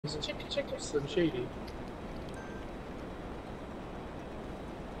Check Slim Shady.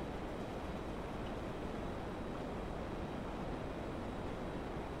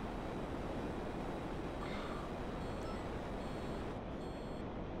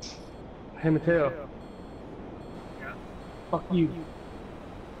 Hey Mateo. Yeah. Fuck you.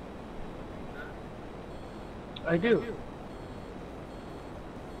 I do.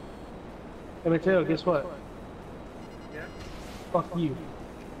 Hey Mateo, guess what? Yeah. Fuck you.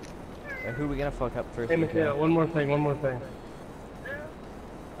 And who are we gonna fuck up first? Hey Mateo, one more thing. Yeah.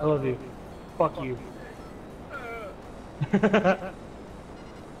 I love you. Fuck you. I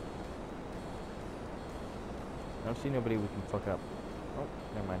don't see nobody we can fuck up. Oh,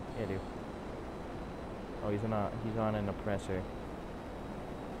 never mind. Yeah, I do. Oh, he's on an oppressor.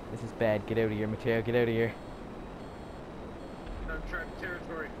 This is bad. Get out of here, Mateo. Get out of here. Untracked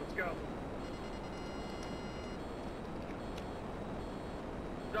territory. Let's go.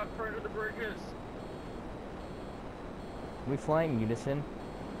 Duck front of the bridges. Can we fly in unison?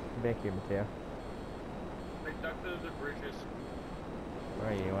 Get back here, Mateo. They ducked under the bridges.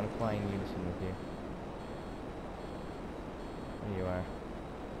 Where are you? I want to fly in unison with you. There you are.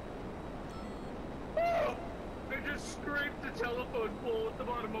 Oh! I just scraped the telephone pole at the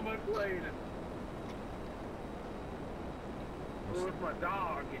bottom of my plane. Or with my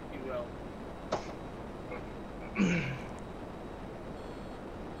dog, if you will.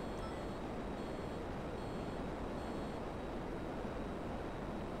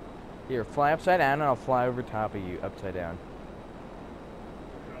 Here, fly upside down and I'll fly over top of you upside down.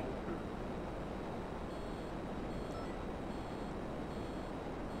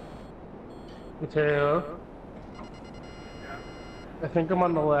 Mateo, Yeah. I think I'm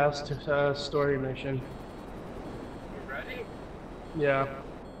on the last story mission. You ready? Yeah.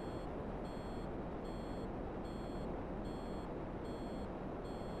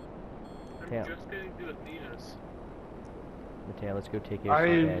 I'm Yeah. just getting to Athena's. Mateo, let's go take out some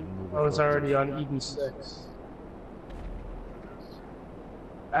bad and move I was forward. already on Eden 6.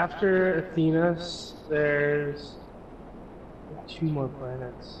 After Athena's, there's 2 more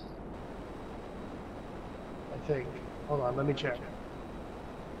planets. I think. Hold on, let me check.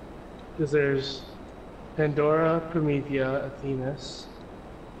 Because there's Pandora, Promethea, Athena's.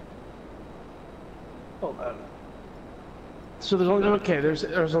 Hold on. So there's only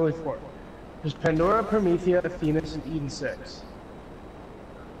there's only 4. There's Pandora, Promethea, Athena's, and Eden 6.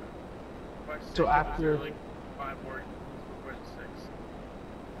 So after Like 5 more before the 6.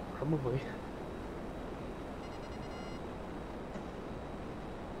 probably.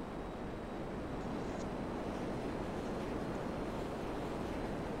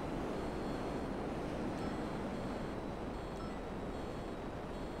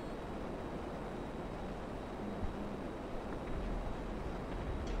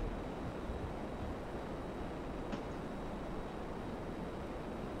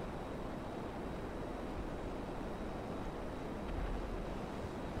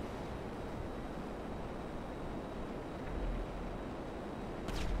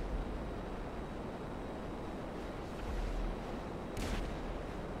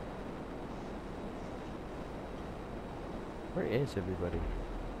 Where is everybody?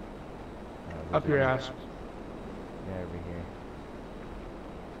 Up your ass. Yeah, over here.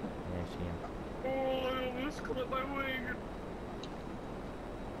 Yeah, I see him. Oh, I almost clipped my wing.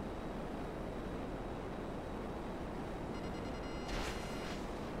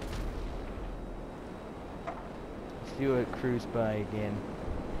 Let's do a cruise by again.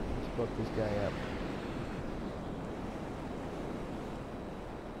 Let's fuck this guy up.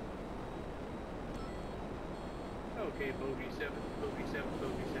 Okay, bogey 7, bogey 7,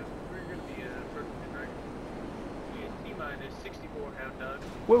 bogey 7. We're gonna be perfectly right. T-minus 64 half done.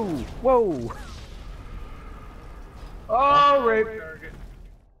 Whoa! Whoa! Oh, rape. Target.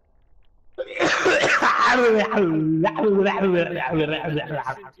 Since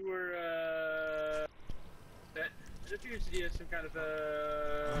we're that it appears to be some kind of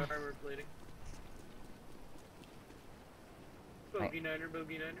armor plating. Bogey niner,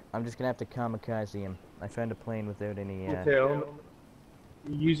 bogey niner. I'm just gonna have to kamikaze him. I found a plane without any, Mateo,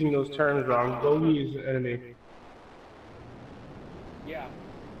 you're using those terms wrong. Bogey is an enemy. Yeah.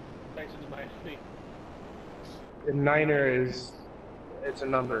 Thanks to my fleet. And niner is, it's a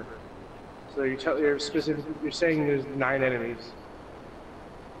number. So you're saying there's 9 enemies.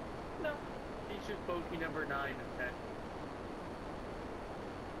 No. He's just bogey number 9, okay.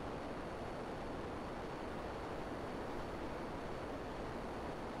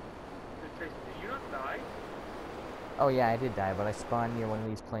 Tracy, did you not die? Oh yeah, I did die, but I spawned near one of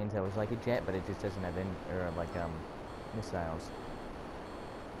these planes that was like a jet, but it just doesn't have any, or like, missiles.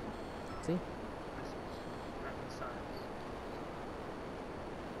 See? Missiles, not missiles.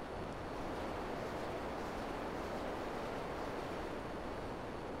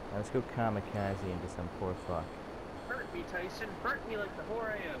 Now let's go kamikaze into some poor fuck. Hurt me, Tyson. Hurt me like the whore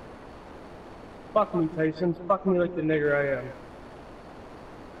I am. Fuck me, Tyson. Fuck me like the nigger I am.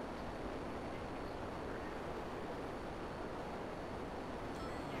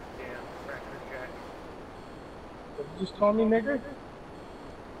 You damn cracker jack. Did you just call me nigger?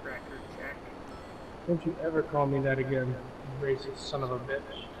 Cracker jack. Don't you ever call me that again, you racist son of a bitch.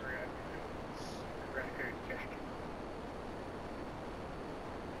 Cracker jack.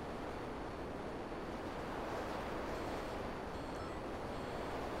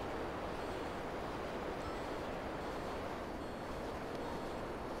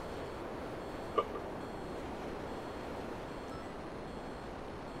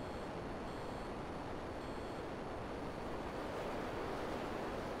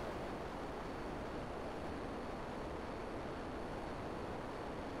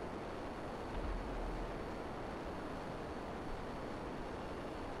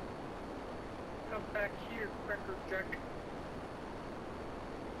 Come back here, cracker jack.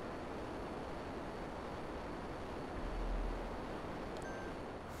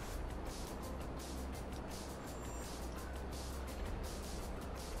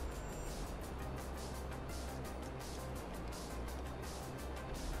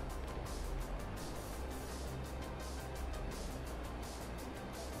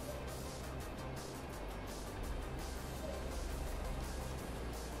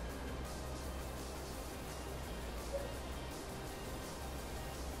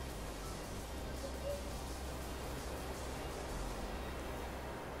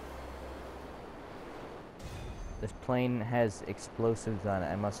 This plane has explosives on it.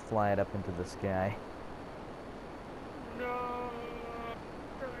 I must fly it up into the sky. No,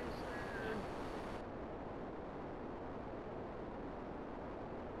 Tyson.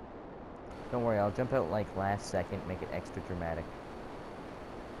 Don't worry, I'll jump out like last second, make it extra dramatic.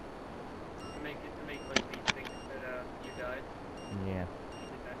 To make like me think that you died. Yeah. You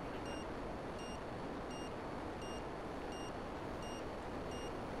didn't actually die.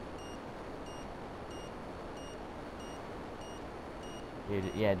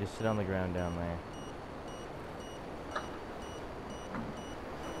 Yeah, just sit on the ground down there. How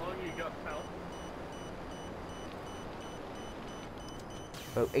long you got, pal?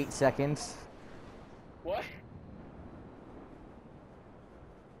 About 8 seconds. What?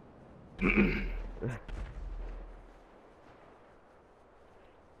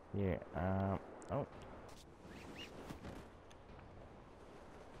 Yeah, oh.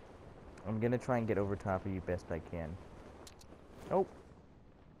 I'm gonna try and get over top of you best I can. Oh!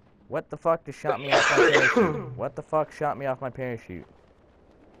 What the fuck just shot me off my parachute? What the fuck shot me off my parachute?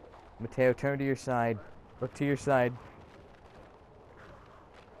 Mateo, turn to your side. Look to your side.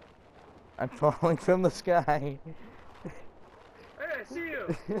 I'm falling from the sky. Hey, I see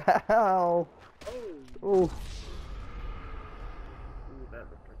you! Ow! Oh! Ooh, Ooh, that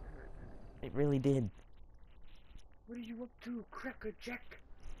looked like it hurt. it really did. What are you up to, cracker jack?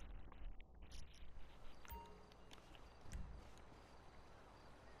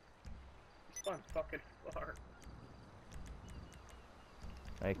 You spawned fucking far.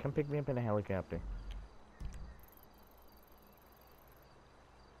 Alright, come pick me up in a helicopter.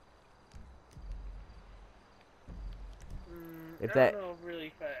 If I that- don't know really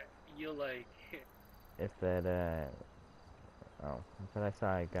if I feel like... If that, oh, but I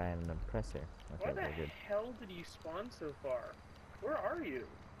saw a guy in an oppressor. Why Okay, the very good. hell did you spawn so far? Where are you?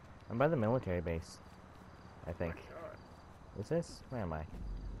 I'm by the military base, I Oh think. my god. Is this? Where am I?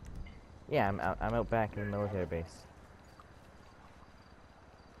 Yeah, I'm out back in the military base.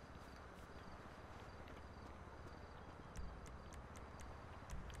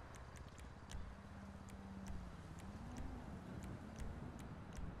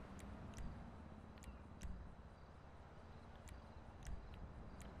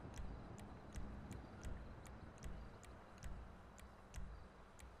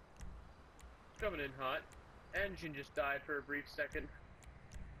 Coming in hot. Engine just died for a brief second.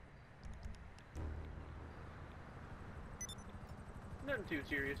 Nothing too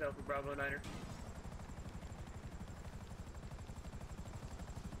serious, Alpha Bravo Niner.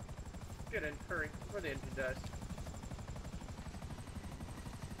 Get in, hurry, before the engine dies.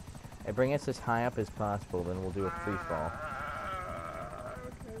 Hey, bring us as high up as possible, then we'll do a free fall.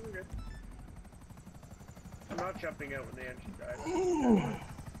 Okay, we're good. I'm not jumping out when the engine dies.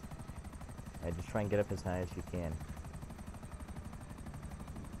 Hey, just try and get up as high as you can.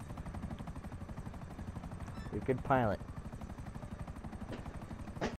 You're a good pilot.